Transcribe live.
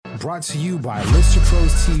Brought to you by Mr.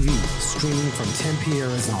 Pros TV, streaming from Tempe,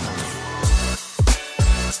 Arizona.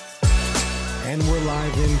 And we're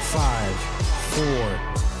live in 5, 4,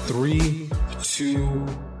 3, 2,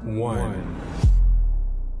 1.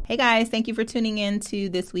 Hey guys, thank you for tuning in to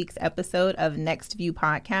this week's episode of Next View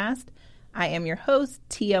Podcast. I am your host,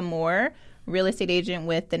 Tia Moore, real estate agent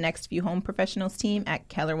with the Next View Home Professionals team at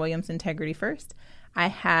Keller Williams Integrity First. I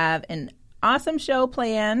have an awesome show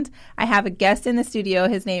planned. I have a guest in the studio.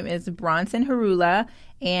 His name is Bronson Harula,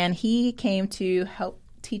 and he came to help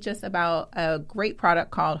teach us about a great product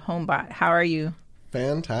called Homebot. How are you?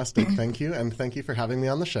 Fantastic. Thank you. And thank you for having me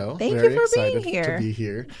on the show. Thank Very you for excited being here. to be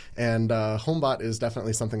here. And Homebot is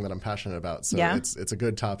definitely something that I'm passionate about. So yeah. it's a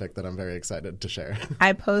good topic that I'm very excited to share.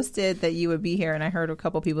 I posted that you would be here, and I heard a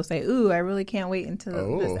couple people say, ooh, I really can't wait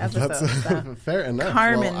until this episode. That's fair enough.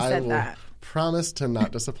 Carmen well, said that. Promise to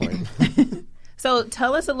not disappoint. So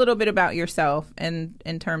tell us a little bit about yourself and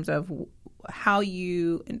in terms of how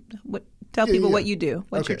you tell people what you do.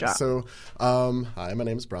 What's your job? So, hi, my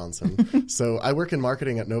name is Bronson. So I work in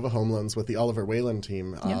marketing at Nova Home Loans with the Oliver Whalen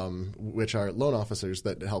team, which are loan officers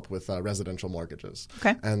that help with residential mortgages.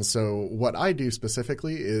 Okay. And so what I do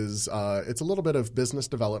specifically is it's a little bit of business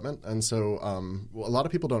development. And so a lot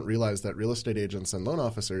of people don't realize that real estate agents and loan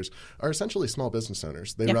officers are essentially small business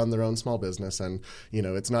owners. They run their own small business. And, you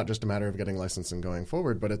know, it's not just a matter of getting licensed and going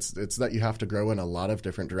forward, but it's that you have to grow in a lot of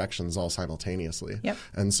different directions all simultaneously. Yep.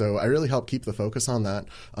 And so I really help keep the focus on that,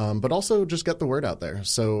 but also just get the word out there.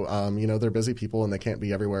 So, you know, they're busy people and they can't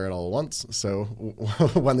be everywhere at all at once. So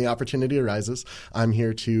when the opportunity arises, I'm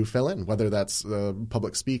here to fill in, whether that's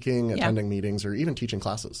public speaking, attending meetings, or even teaching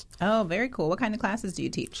classes. Oh, very cool. What kind of classes do you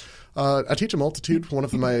teach? I teach a multitude. One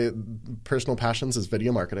of my personal passions is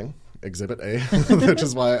video marketing. Exhibit A, which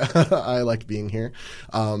is why I like being here.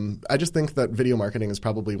 I just think that video marketing is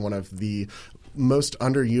probably one of the most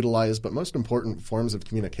underutilized but most important forms of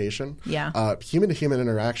communication. Yeah. Human-to-human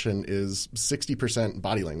interaction is 60%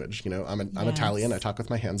 body language. You know, I'm Italian. I talk with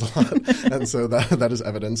my hands a lot, and so that is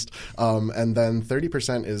evidenced. And then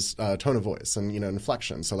 30% is tone of voice and, you know,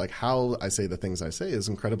 inflection. So like how I say the things I say is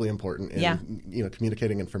incredibly important in you know,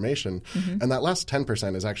 communicating information. Mm-hmm. And that last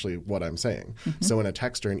 10% is actually what I'm saying. Mm-hmm. So in a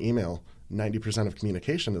text or an email, 90% of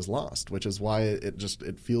communication is lost, which is why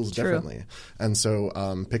it feels differently. And so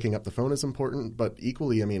picking up the phone is important, but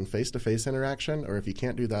equally, I mean, face-to-face interaction, or if you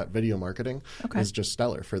can't do that, video marketing is just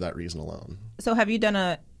stellar for that reason alone. So have you done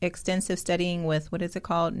a extensive studying with, what is it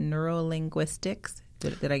called, neurolinguistics?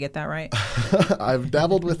 Did I get that right? I've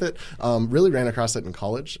dabbled with it. Really ran across it in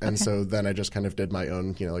college, and so then I just kind of did my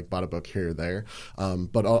own, you know, like bought a book here or there.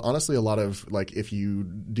 But honestly, a lot of like if you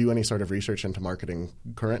do any sort of research into marketing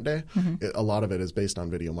current day, a lot of it is based on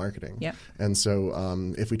video marketing. Yep. And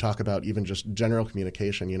so if we talk about even just general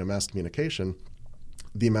communication, you know, mass communication,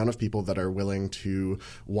 the amount of people that are willing to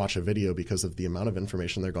watch a video because of the amount of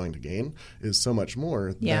information they're going to gain is so much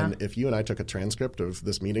more than if you and I took a transcript of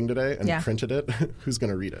this meeting today and printed it. Who's going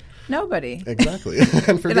to read it? Nobody. Exactly.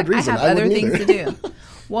 And for good reason. I have other things to do.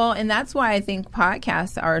 Well, and that's why I think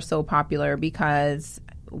podcasts are so popular, because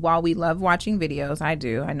while we love watching videos,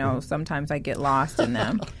 I know sometimes I get lost in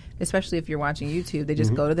them. Especially if you're watching YouTube, they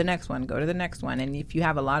just go to the next one, go to the next one. And if you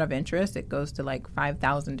have a lot of interest, it goes to like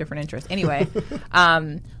 5,000 different interests. Anyway,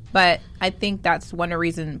 but I think that's one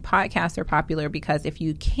reason podcasts are popular, because if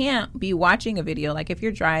you can't be watching a video, like if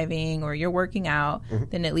you're driving or you're working out,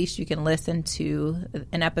 then at least you can listen to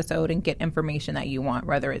an episode and get information that you want,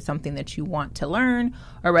 whether it's something that you want to learn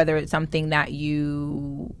or whether it's something that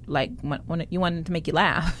you like, you wanted to make you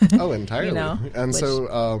laugh. Oh, entirely. You know? And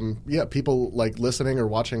so, people like listening or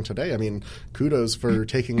watching today, I mean, kudos for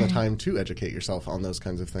taking the time to educate yourself on those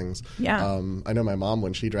kinds of things. Yeah. I know my mom,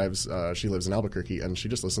 when she drives, she lives in Albuquerque, and she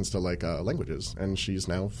just listens to like languages, and she's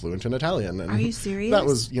now fluent in Italian. And are you serious? That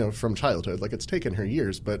was, you know, from childhood. Like, it's taken her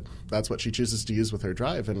years, but that's what she chooses to use with her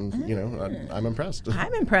drive, and you know, I'm impressed.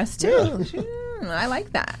 I'm impressed too. Yeah. I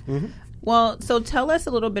like that. Mm-hmm. Well, so tell us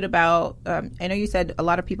a little bit about, I know you said a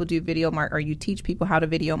lot of people do video or you teach people how to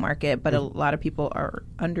video market, but a lot of people are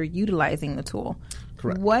underutilizing the tool.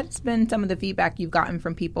 Correct. What's been some of the feedback you've gotten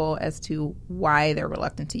from people as to why they're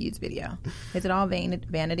reluctant to use video? Is it all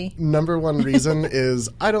vanity? Number one reason is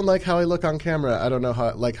I don't like how I look on camera. I don't know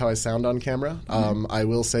how I sound on camera. I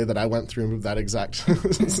will say that I went through that exact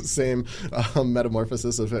same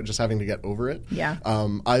metamorphosis of just having to get over it. Yeah.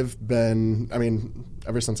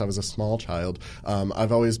 ever since I was a small child.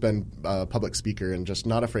 I've always been a public speaker and just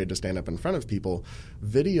not afraid to stand up in front of people.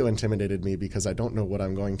 Video intimidated me because I don't know what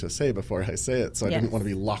I'm going to say before I say it, so I didn't want to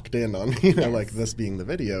be locked in on like this being the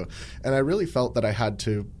video. And I really felt that I had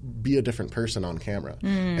to be a different person on camera.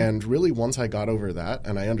 And really, once I got over that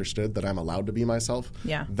and I understood that I'm allowed to be myself,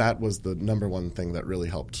 that was the number one thing that really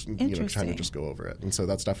helped, trying to just go over it. And so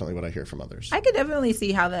that's definitely what I hear from others. I could definitely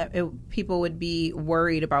see how people would be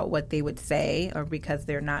worried about what they would say, or because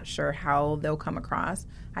they're not sure how they'll come across.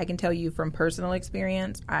 I can tell you from personal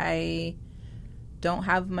experience, I don't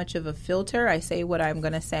have much of a filter. I say what I'm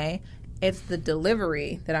going to say. It's the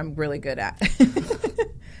delivery that I'm really good at.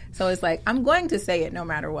 So it's like, I'm going to say it no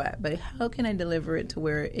matter what, but how can I deliver it to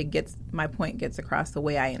where my point gets across the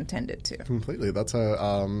way I intend it to? Completely. That's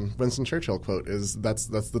a Winston Churchill quote. That's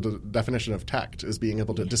the definition of tact, is being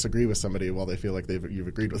able to disagree with somebody while they feel like you've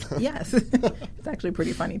agreed with them. Yes. It's actually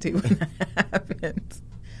pretty funny too when that happens.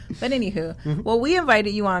 But anywho, well, we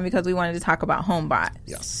invited you on because we wanted to talk about Homebot.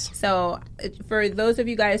 Yes. So for those of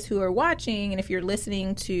you guys who are watching, and if you're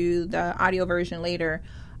listening to the audio version later,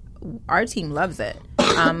 our team loves it.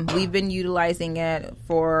 We've been utilizing it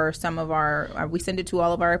for some of we send it to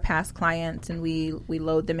all of our past clients, and we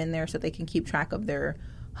load them in there so they can keep track of their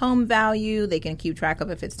home value. They can keep track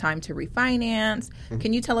of if it's time to refinance.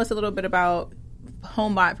 Can you tell us a little bit about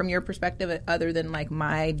Homebot from your perspective, other than like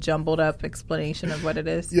my jumbled up explanation of what it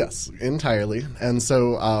is? Yes, entirely. And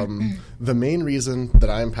so the main reason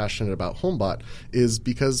that I'm passionate about Homebot is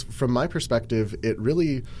because from my perspective, it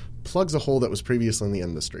really plugs a hole that was previously in the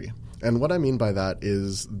industry. And what I mean by that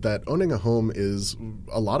is that owning a home is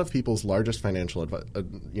a lot of people's largest financial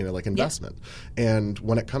investment. And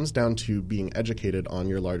when it comes down to being educated on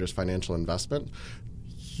your largest financial investment,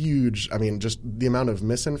 huge, just the amount of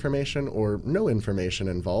misinformation or no information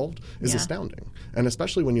involved is astounding. And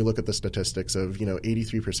especially when you look at the statistics of,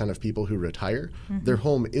 83% of people who retire, their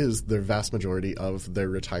home is their vast majority of their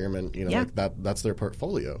retirement, that's their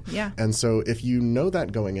portfolio. Yeah. And so if you know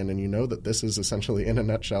that going in, and you know that this is essentially, in a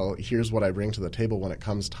nutshell, here's what I bring to the table when it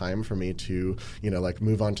comes time for me to,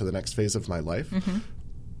 move on to the next phase of my life,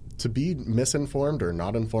 to be misinformed or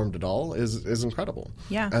not informed at all is incredible.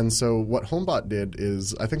 Yeah. And so what Homebot did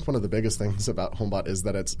is, I think one of the biggest things about Homebot is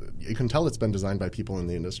that you can tell it's been designed by people in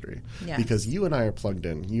the industry. Yes. Because you and I are plugged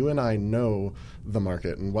in. You and I know the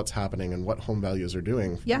market and what's happening and what home values are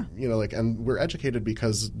doing. Yeah. And we're educated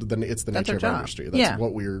because it's the nature of our industry. That's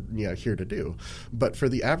what we're here to do. But for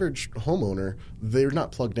the average homeowner, they're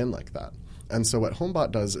not plugged in like that. And so what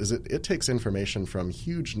Homebot does is it takes information from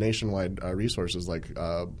huge nationwide resources like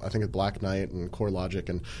I think it's Black Knight and CoreLogic,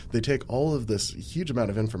 and they take all of this huge amount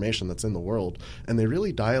of information that's in the world, and they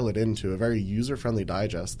really dial it into a very user-friendly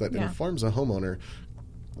digest that informs a homeowner,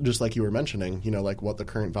 just like you were mentioning, what the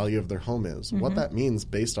current value of their home is, what that means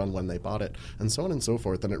based on when they bought it, and so on and so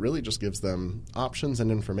forth. And it really just gives them options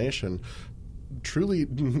and information, truly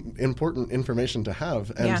important information to have.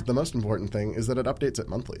 And the most important thing is that it updates it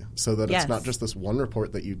monthly, so that it's not just this one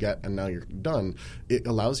report that you get and now you're done. It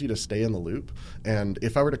allows you to stay in the loop. And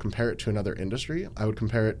if I were to compare it to another industry, I would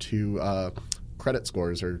compare it to credit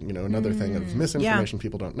scores, or another thing of misinformation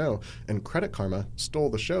people don't know. And Credit Karma stole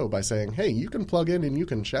the show by saying, hey, you can plug in and you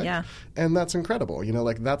can check, and that's incredible.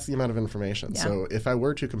 That's the amount of information. So if I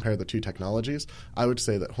were to compare the two technologies, I would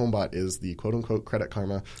say that Homebot is the quote-unquote Credit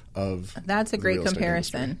Karma of that's a great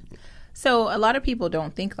comparison. So a lot of people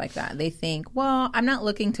don't think like that. They think, well, I'm not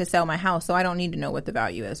looking to sell my house, so I don't need to know what the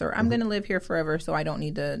value is, or I'm going to live here forever, so I don't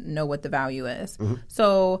need to know what the value is.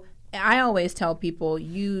 So I always tell people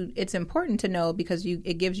it's important to know, because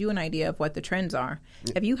it gives you an idea of what the trends are.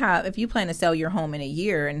 If you plan to sell your home in a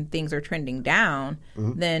year and things are trending down,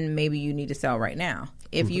 then maybe you need to sell right now.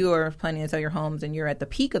 If you are planning to sell your homes and you're at the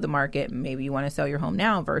peak of the market, maybe you want to sell your home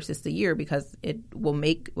now versus the year, because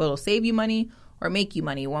it'll save you money or make you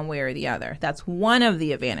money one way or the other. That's one of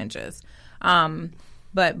the advantages.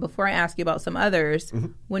 But before I ask you about some others,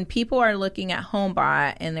 when people are looking at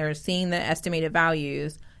Homebot and they're seeing the estimated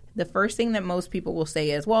values, the first thing that most people will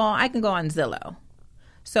say is, well, I can go on Zillow.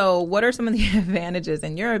 So what are some of the advantages,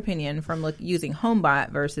 in your opinion, from using Homebot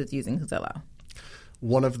versus using Zillow?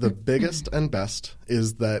 One of the biggest and best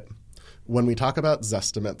is that when we talk about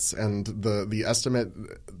Zestimates and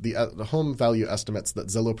the home value estimates that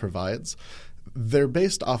Zillow provides, they're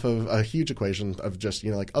based off of a huge equation of just,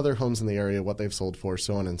 other homes in the area, what they've sold for,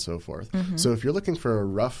 so on and so forth. So if you're looking for a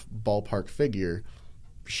rough ballpark figure,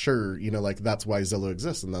 sure, that's why Zillow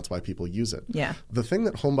exists and that's why people use it. Yeah. The thing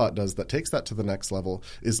that Homebot does that takes that to the next level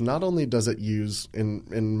is not only does it use,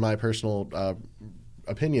 in my personal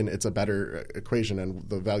opinion, it's a better equation and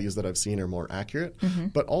the values that I've seen are more accurate.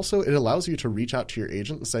 But also it allows you to reach out to your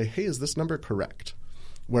agent and say, hey, is this number correct?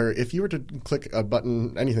 Where if you were to click a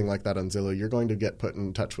button, anything like that on Zillow, you're going to get put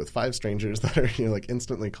in touch with 5 strangers that are like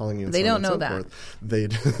instantly calling you. And they so don't know so that.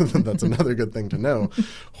 Forth. That's another good thing to know.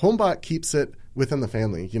 Homebot keeps it within the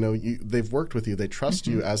family. They've worked with you. They trust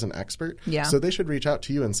you as an expert. Yeah. So they should reach out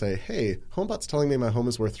to you and say, hey, Homebot's telling me my home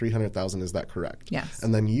is worth $300,000. Is that correct? Yes.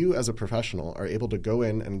 And then you as a professional are able to go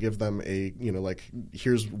in and give them a,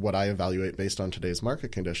 here's what I evaluate based on today's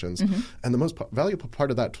market conditions. And the most valuable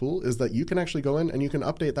part of that tool is that you can actually go in and you can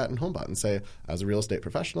update that in Homebot and say, as a real estate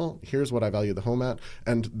professional, here's what I value the home at.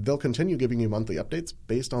 And they'll continue giving you monthly updates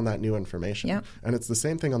based on that new information. Yep. And it's the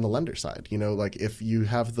same thing on the lender side. Like if you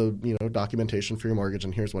have the, documentation for your mortgage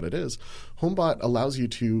and here's what it is, Homebot allows you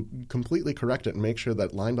to completely correct it and make sure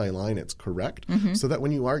that line by line it's correct so that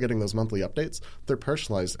when you are getting those monthly updates, they're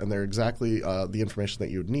personalized and they're exactly the information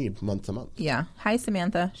that you would need month to month. Yeah. Hi,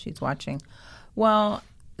 Samantha. She's watching. Well,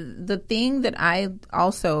 the thing that I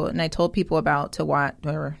also, and I told people about to watch,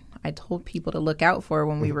 or I told people to look out for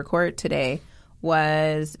when we record today,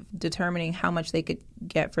 was determining how much they could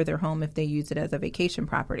get for their home if they use it as a vacation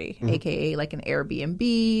property, aka like an Airbnb,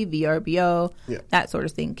 VRBO, that sort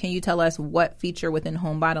of thing. Can you tell us what feature within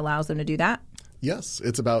Homebot allows them to do that? Yes,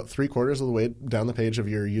 it's about 3/4 of the way down the page of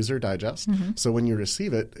your user digest. So when you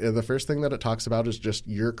receive it, the first thing that it talks about is just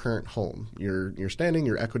your current home, your standing,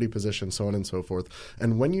 your equity position, so on and so forth.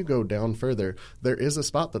 And when you go down further, there is a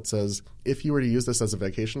spot that says, if you were to use this as a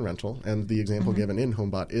vacation rental, and the example given in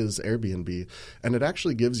Homebot is Airbnb, and it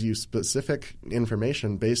actually gives you specific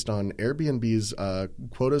information based on Airbnb's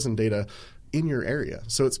quotas and data in your area.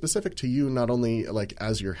 So it's specific to you not only like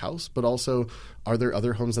as your house, but also are there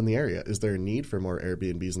other homes in the area? Is there a need for more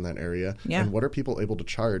Airbnbs in that area? Yeah. And what are people able to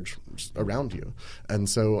charge around you? And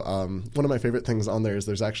so one of my favorite things on there is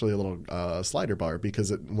there's actually a little slider bar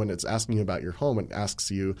because when it's asking you about your home, it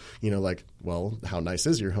asks you, well, how nice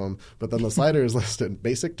is your home? But then the slider is listed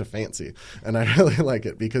basic to fancy. And I really like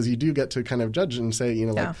it because you do get to kind of judge and say,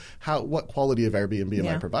 what quality of Airbnb am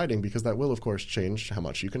I providing? Because that will, of course, change how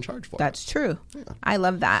much you can charge for. That's true. Yeah. I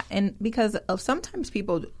love that. And because sometimes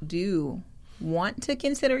people do want to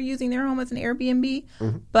consider using their home as an Airbnb,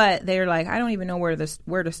 but they're like, I don't even know where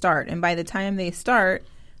to start. And by the time they start,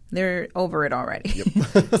 they're over it already.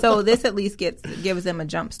 Yep. So this at least gives them a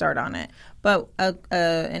jump start on it. But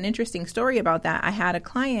an interesting story about that, I had a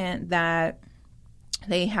client that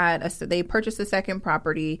they purchased a second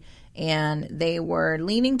property and they were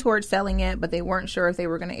leaning towards selling it, but they weren't sure if they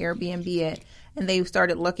were going to Airbnb it. And they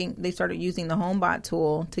started using the Homebot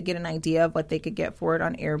tool to get an idea of what they could get for it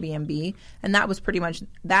on Airbnb. And that was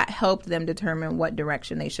that helped them determine what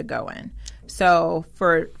direction they should go in. So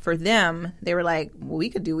for them, they were like, well, we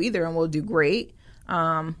could do either and we'll do great. Where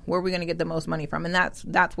are we going to get the most money from? And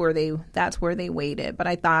that's where they weighed it. But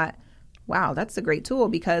I thought, wow, that's a great tool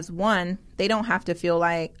because one, they don't have to feel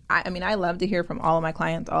like, I love to hear from all of my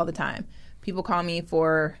clients all the time. People call me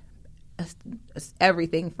for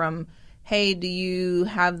everything from, hey, do you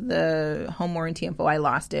have the home warranty info? I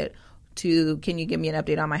lost it. To, can you give me an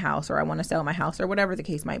update on my house, or I want to sell my house, or whatever the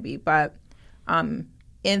case might be. But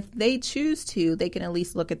if they choose to, they can at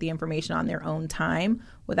least look at the information on their own time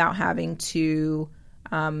without having to,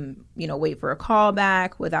 wait for a call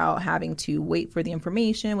back, without having to wait for the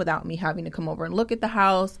information, without me having to come over and look at the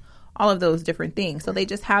house, all of those different things. So they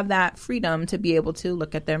just have that freedom to be able to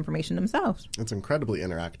look at the information themselves. It's incredibly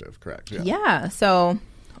interactive, correct? Yeah. So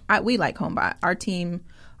we like Homebot. Our team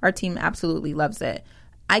absolutely loves it.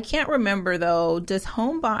 I can't remember though. Does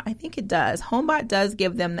Homebot? I think it does. Homebot does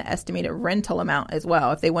give them the estimated rental amount as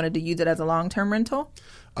well if they wanted to use it as a long-term rental.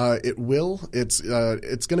 It will. It's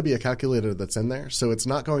going to be a calculator that's in there, so it's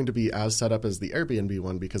not going to be as set up as the Airbnb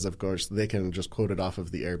one because, of course, they can just quote it off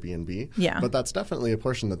of the Airbnb. Yeah. But that's definitely a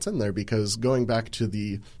portion that's in there because going back to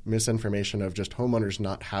the misinformation of just homeowners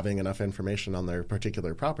not having enough information on their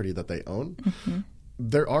particular property that they own.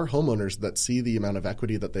 There are homeowners that see the amount of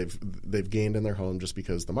equity that they've gained in their home just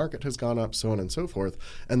because the market has gone up, so on and so forth,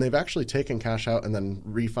 and they've actually taken cash out and then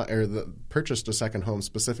purchased a second home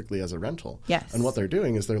specifically as a rental. Yes. And what they're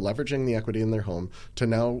doing is they're leveraging the equity in their home to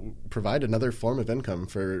now provide another form of income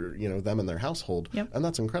for them and their household. Yep. And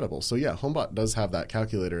that's incredible. So yeah, Homebot does have that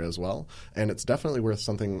calculator as well, and it's definitely worth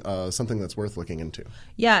something that's worth looking into.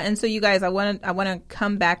 Yeah, and so you guys, I want to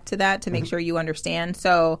come back to that to make sure you understand.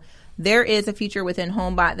 So there is a feature within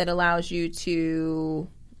Homebot that allows you to,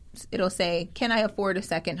 it'll say, can I afford a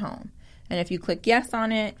second home? And if you click yes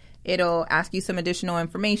on it, It'll ask you some additional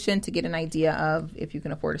information to get an idea of if you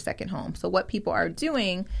can afford a second home. So what people are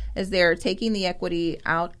doing is they're taking the equity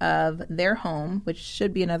out of their home, which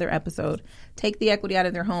should be another episode, take the equity out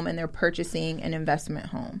of their home and they're purchasing an investment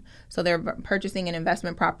home. So they're purchasing an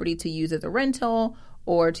investment property to use as a rental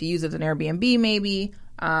or to use as an Airbnb maybe,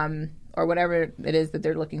 or whatever it is that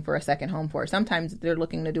they're looking for a second home for. Sometimes they're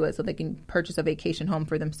looking to do it so they can purchase a vacation home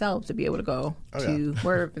for themselves to be able to go to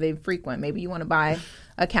wherever they frequent. Maybe you want to buy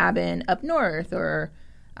a cabin up north or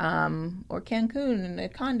Cancun in a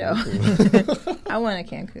condo. I want a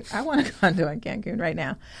condo in Cancun right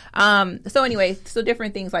now. So anyway, so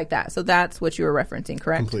different things like that. So that's what you were referencing,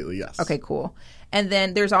 correct? Completely, yes. Okay, cool. And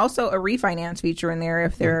then there's also a refinance feature in there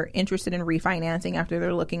if they're interested in refinancing after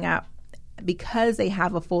they're looking at, because they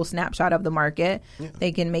have a full snapshot of the market,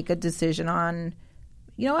 they can make a decision on,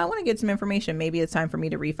 I want to get some information. Maybe it's time for me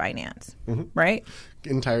to refinance, right?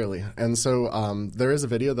 Entirely. And so there is a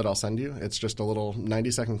video that I'll send you. It's just a little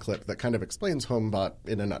 90-second clip that kind of explains Homebot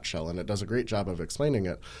in a nutshell, and it does a great job of explaining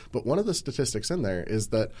it. But one of the statistics in there is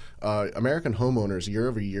that American homeowners year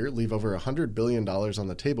over year leave over $100 billion on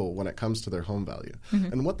the table when it comes to their home value.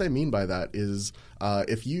 And what they mean by that is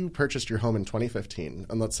if you purchased your home in 2015,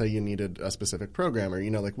 and let's say you needed a specific program or,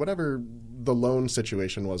 like whatever the loan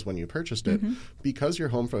situation was when you purchased it, because your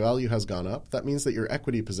home value has gone up, that means that your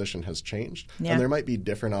equity position has changed. And there might be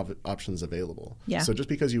different options available. So just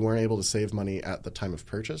because you weren't able to save money at the time of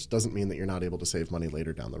purchase doesn't mean that you're not able to save money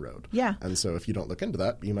later down the road. And so if you don't look into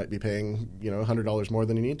that, you might be paying, $100 more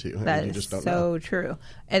than you need to. That you just don't is so true.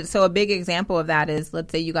 And so a big example of that is,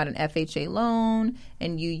 let's say you got an FHA loan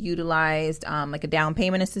and you utilized like a down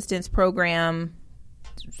payment assistance program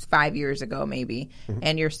 5 years ago maybe,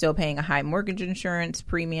 and you're still paying a high mortgage insurance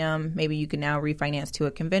premium. Maybe you can now refinance to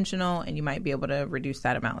a conventional and you might be able to reduce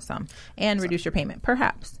that amount some and reduce your payment,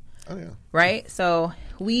 perhaps. Right? So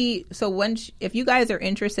if you guys are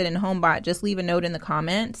interested in Homebot, just leave a note in the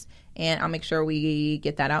comments and I'll make sure we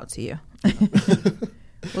get that out to you.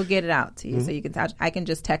 We'll get it out to you so you can I can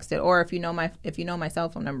just text it, or if you know my cell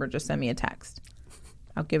phone number, just send me a text.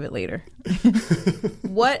 I'll give it later.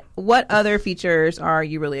 What other features are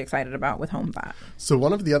you really excited about with Homebot? So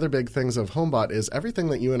one of the other big things of Homebot is everything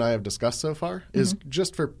that you and I have discussed so far is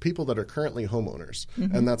just for people that are currently homeowners.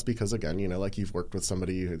 And that's because, again, like you've worked with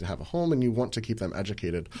somebody who have a home and you want to keep them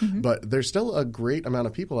educated. But there's still a great amount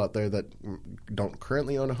of people out there that don't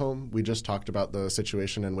currently own a home. We just talked about the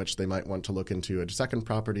situation in which they might want to look into a second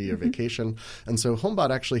property or vacation. And so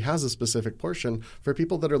Homebot actually has a specific portion for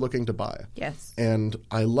people that are looking to buy. Yes. And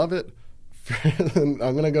I love it. I'm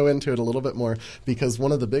going to go into it a little bit more because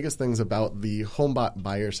one of the biggest things about the Homebot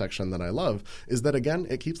buyer section that I love is that, again,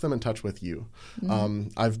 it keeps them in touch with you.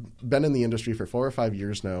 I've been in the industry for 4 or 5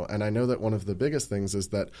 years now, and I know that one of the biggest things is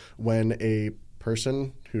that when a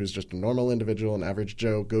person who's just a normal individual, an average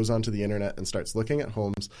Joe, goes onto the internet and starts looking at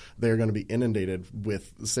homes, they're going to be inundated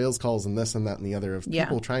with sales calls and this and that and the other of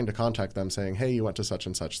people trying to contact them saying, hey, you went to such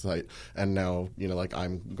and such site, and now, like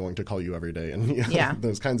I'm going to call you every day and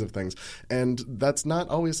those kinds of things. And that's not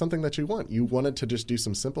always something that you want. You wanted to just do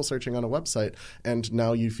some simple searching on a website, and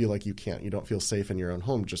now you feel like you can't. You don't feel safe in your own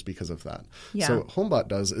home just because of that. So what Homebot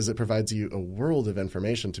does is it provides you a world of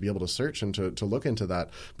information to be able to search and to look into that.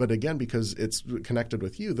 But again, because it's connected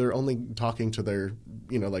with you, they're only talking to their,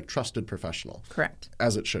 like trusted professional. Correct.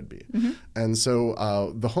 As it should be. And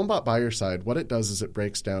so the Homebot buyer side, what it does is it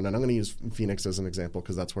breaks down, and I'm going to use Phoenix as an example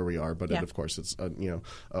because that's where we are, but it, of course, it's,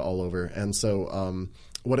 all over. And so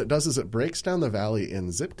what it does is it breaks down the valley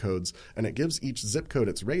in zip codes, and it gives each zip code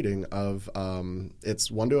its rating of it's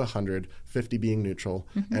 1 to 100, 50 being neutral,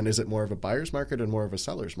 and is it more of a buyer's market and more of a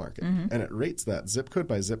seller's market? And it rates that zip code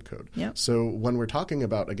by zip code. So when we're talking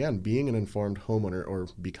about, again, being an informed homeowner or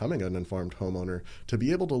becoming an informed homeowner, to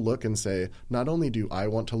be able to look and say, not only do I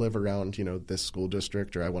want to live around, this school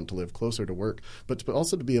district or I want to live closer to work, but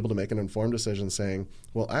also to be able to make an informed decision saying,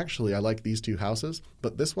 well, actually, I like these 2 houses,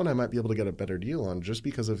 but this one I might be able to get a better deal on just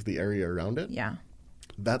because of the area around it.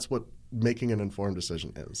 That's what making an informed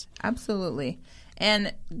decision is. Absolutely.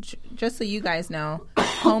 And just so you guys know,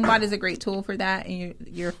 Homebot is a great tool for that. And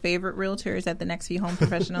your favorite realtors at the Next Fee Home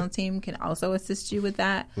Professional team can also assist you with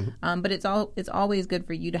that. But it's always good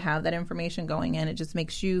for you to have that information going in. It just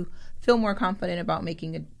makes you feel more confident about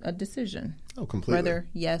making a decision. Oh, completely. Whether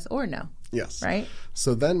yes or no. Yes. Right?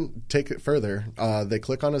 So then take it further. They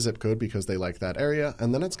click on a zip code because they like that area,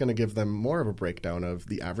 and then it's going to give them more of a breakdown of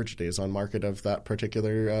the average days on market of that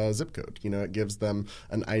particular zip code. It gives them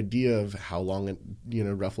an idea of how long it,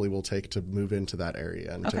 roughly will take to move into that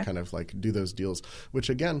area and to kind of like do those deals, which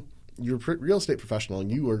again, you're a real estate professional,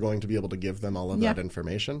 and you are going to be able to give them all of that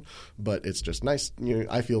information. But it's just nice.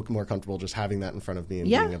 I feel more comfortable just having that in front of me and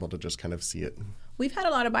being able to just kind of see it. We've had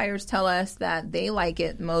a lot of buyers tell us that they like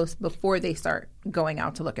it most before they start going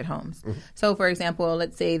out to look at homes. So, for example,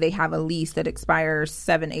 let's say they have a lease that expires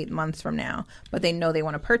 7-8 months from now, but they know they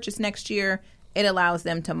want to purchase next year. It allows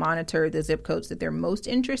them to monitor the zip codes that they're most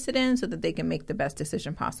interested in so that they can make the best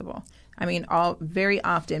decision possible. I mean, very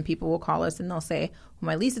often people will call us and they'll say, well,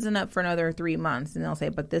 my lease isn't up for another 3 months. And they'll say,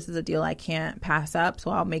 but this is a deal I can't pass up,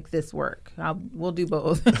 so I'll make this work. We'll do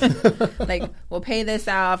both. Like, we'll pay this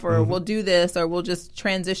off, or we'll do this, or we'll just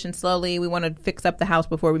transition slowly. We want to fix up the house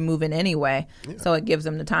before we move in anyway. So it gives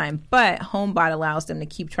them the time. But Homebot allows them to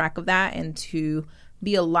keep track of that and to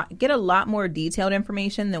get a lot more detailed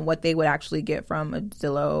information than what they would actually get from a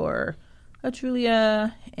Zillow or a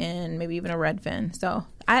Trulia and maybe even a Redfin. So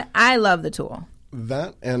I love the tool.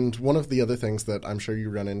 That, and one of the other things that I'm sure you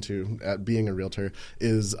run into at being a realtor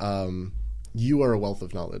is you are a wealth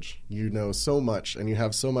of knowledge. You know so much, and you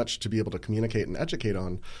have so much to be able to communicate and educate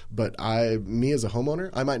on. But me as a homeowner,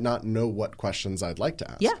 I might not know what questions I'd like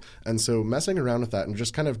to ask. Yeah. And so messing around with that and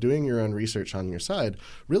just kind of doing your own research on your side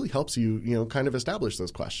really helps you, kind of establish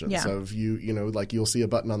those questions. Yeah. Of like you'll see a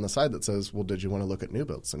button on the side that says, well, did you want to look at new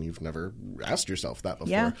builds? And you've never asked yourself that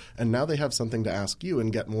before. Yeah. And now they have something to ask you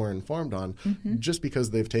and get more informed on just because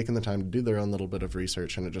they've taken the time to do their own little bit of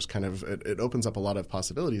research. And it just kind of, it opens up a lot of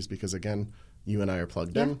possibilities because, again, you and I are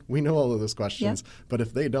plugged in. We know all of those questions, but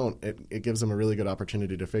if they don't, it gives them a really good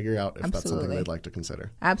opportunity to figure out if that's something they'd like to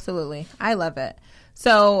consider. Absolutely. I love it.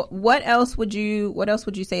 So what else would you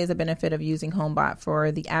say is a benefit of using Homebot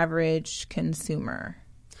for the average consumer?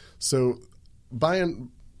 So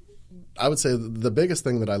I would say the biggest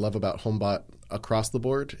thing that I love about Homebot across the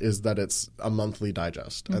board is that it's a monthly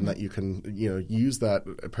digest and that you can use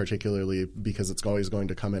that particularly because it's always going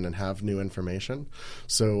to come in and have new information.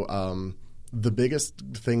 So the biggest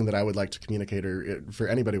thing that I would like to communicate, or for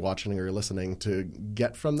anybody watching or listening to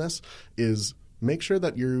get from this, is make sure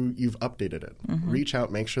that you've updated it. Reach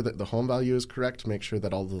out, make sure that the home value is correct, make sure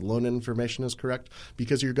that all the loan information is correct,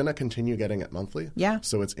 because you're going to continue getting it monthly. Yeah.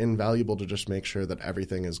 So it's invaluable to just make sure that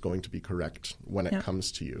everything is going to be correct when it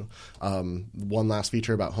comes to you. One last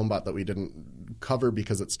feature about Homebot that we didn't cover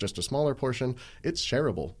because it's just a smaller portion, it's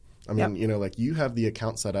shareable. I mean, you have the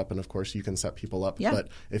account set up, and of course you can set people up. But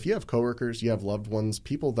if you have coworkers, you have loved ones,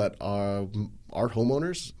 people that are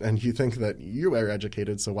homeowners, and you think that you are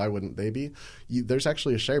educated, so why wouldn't they be? There's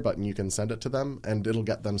actually a share button. You can send it to them, and it'll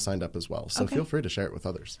get them signed up as well. So feel free to share it with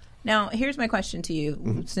others. Now, here's my question to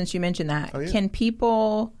you, since you mentioned that. Can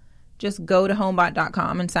people just go to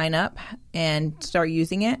homebot.com and sign up and start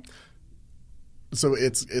using it? So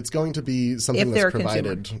it's going to be something that's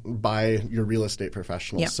provided by your real estate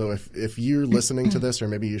professional. Yep. So if you're listening to this, or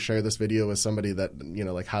maybe you share this video with somebody that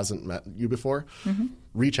hasn't met you before,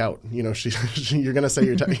 reach out. You're going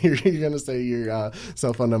to say your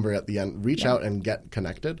cell phone number at the end. Reach out and get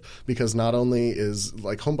connected, because not only is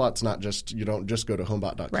Homebot's not just, you don't just go to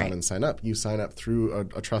homebot.com and sign up. You sign up through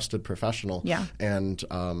a trusted professional. Yeah. And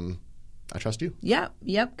I trust you.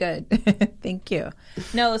 Yep. Good. Thank you.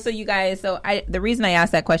 No, so you guys, the reason I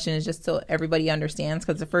asked that question is just so everybody understands,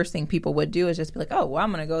 because the first thing people would do is just be like, oh, well,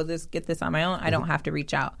 I'm going to get this on my own. I don't have to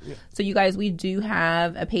reach out. Yeah. So you guys, we do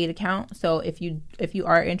have a paid account. So if you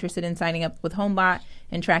are interested in signing up with Homebot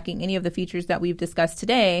and tracking any of the features that we've discussed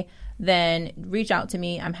today, then reach out to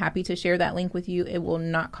me. I'm happy to share that link with you. It will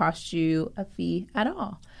not cost you a fee at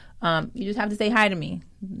all. You just have to say hi to me.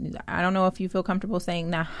 I don't know if you feel comfortable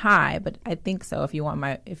saying that hi, but I think so. If you want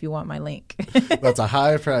my link, that's a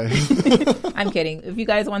high price. I'm kidding. If you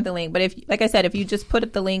guys want the link, but like I said, if you just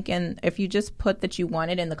put the link in, if you just put that you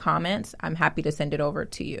want it in the comments, I'm happy to send it over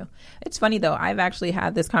to you. It's funny though. I've actually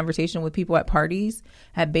had this conversation with people at parties,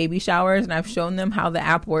 at baby showers, and I've shown them how the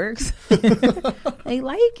app works. They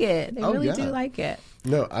like it. They really do like it.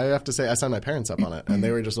 No, I have to say, I signed my parents up on it, and they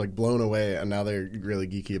were just blown away, and now they're really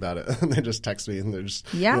geeky about it. And they just text me, and they're just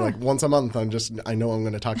once a month, I know I'm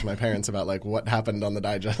going to talk to my parents about what happened on the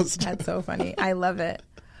digest. That's so funny. I love it.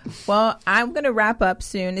 Well, I'm going to wrap up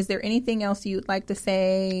soon. Is there anything else you'd like to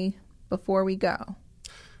say before we go?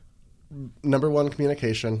 Number one,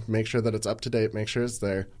 communication. Make sure that it's up to date. Make sure it's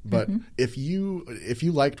there. But if you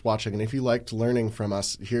liked watching and if you liked learning from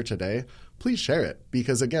us here today, please share it.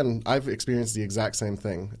 Because again, I've experienced the exact same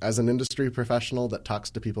thing. As an industry professional that talks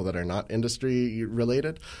to people that are not industry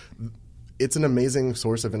related, it's an amazing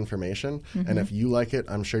source of information. And if you like it,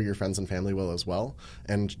 I'm sure your friends and family will as well.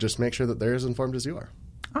 And just make sure that they're as informed as you are.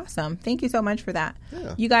 Awesome. Thank you so much for that.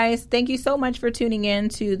 Yeah. You guys, thank you so much for tuning in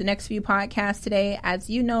to the Next Few podcasts today. As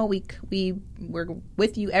you know, we're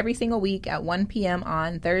with you every single week at 1 p.m.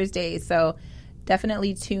 on Thursdays. So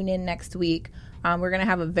definitely tune in next week. We're going to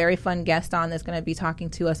have a very fun guest on that's going to be talking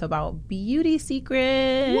to us about beauty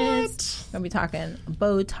secrets. What? We're going to be talking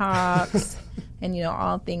Botox and,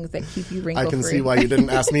 all things that keep you wrinkle-free. I can see why you didn't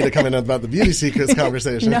ask me to come in about the beauty secrets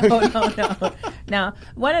conversation. No. Now,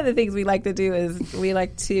 one of the things we like to do is we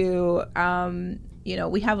like to,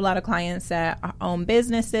 we have a lot of clients that own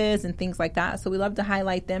businesses and things like that. So we love to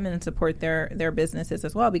highlight them and support their businesses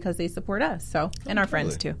as well because they support us. So, and our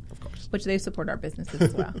friends too, of course, which they support our businesses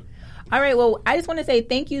as well. All right. Well, I just want to say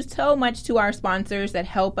thank you so much to our sponsors that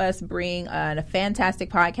help us bring a fantastic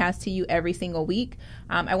podcast to you every single week.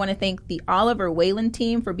 I want to thank the Oliver Wayland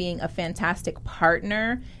team for being a fantastic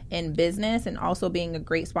partner in business and also being a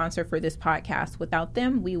great sponsor for this podcast. Without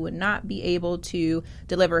them, we would not be able to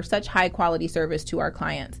deliver such high quality service to our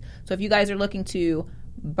clients. So if you guys are looking to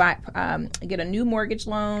get a new mortgage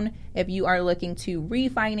loan, if you are looking to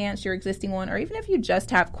refinance your existing one, or even if you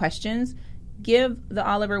just have questions, give the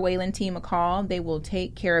Oliver Wayland team a call. They will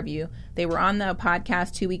take care of you. They were on the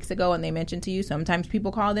podcast 2 weeks ago and they mentioned to you sometimes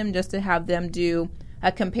people call them just to have them do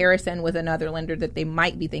a comparison with another lender that they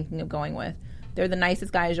might be thinking of going with. They're the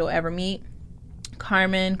nicest guys you'll ever meet.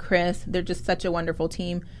 Carmen, Chris, they're just such a wonderful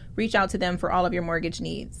team. Reach out to them for all of your mortgage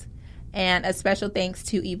needs. And a special thanks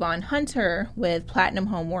to Yvonne Hunter with Platinum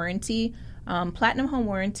Home Warranty. Platinum Home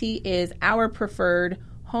Warranty is our preferred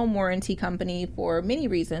home warranty company for many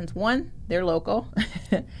reasons. One, they're local.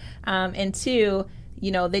 And two,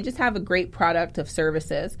 they just have a great product of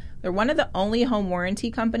services. They're one of the only home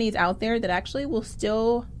warranty companies out there that actually will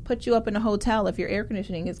still put you up in a hotel if your air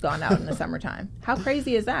conditioning has gone out in the summertime. How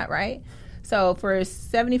crazy is that, right? So for a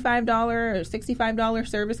 $75 or $65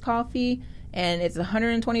 service call fee, and it's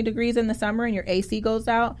 120 degrees in the summer and your AC goes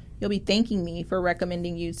out, you'll be thanking me for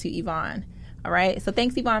recommending you to Yvonne. All right. So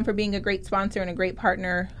thanks, Yvonne, for being a great sponsor and a great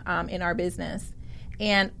partner in our business.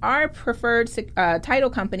 And our preferred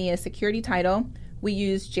title company is Security Title. We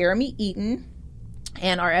use Jeremy Eaton,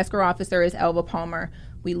 and our escrow officer is Elva Palmer.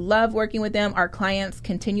 We love working with them. Our clients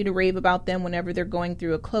continue to rave about them whenever they're going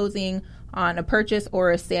through a closing on a purchase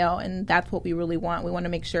or a sale, and that's what we really want. We want to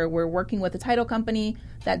make sure we're working with a title company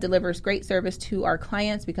that delivers great service to our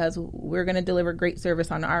clients because we're going to deliver great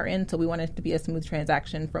service on our end, so we want it to be a smooth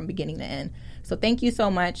transaction from beginning to end. So thank you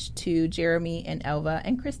so much to Jeremy and Elva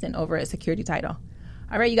and Kristen over at Security Title.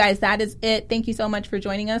 All right, you guys, that is it. Thank you so much for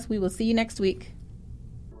joining us. We will see you next week.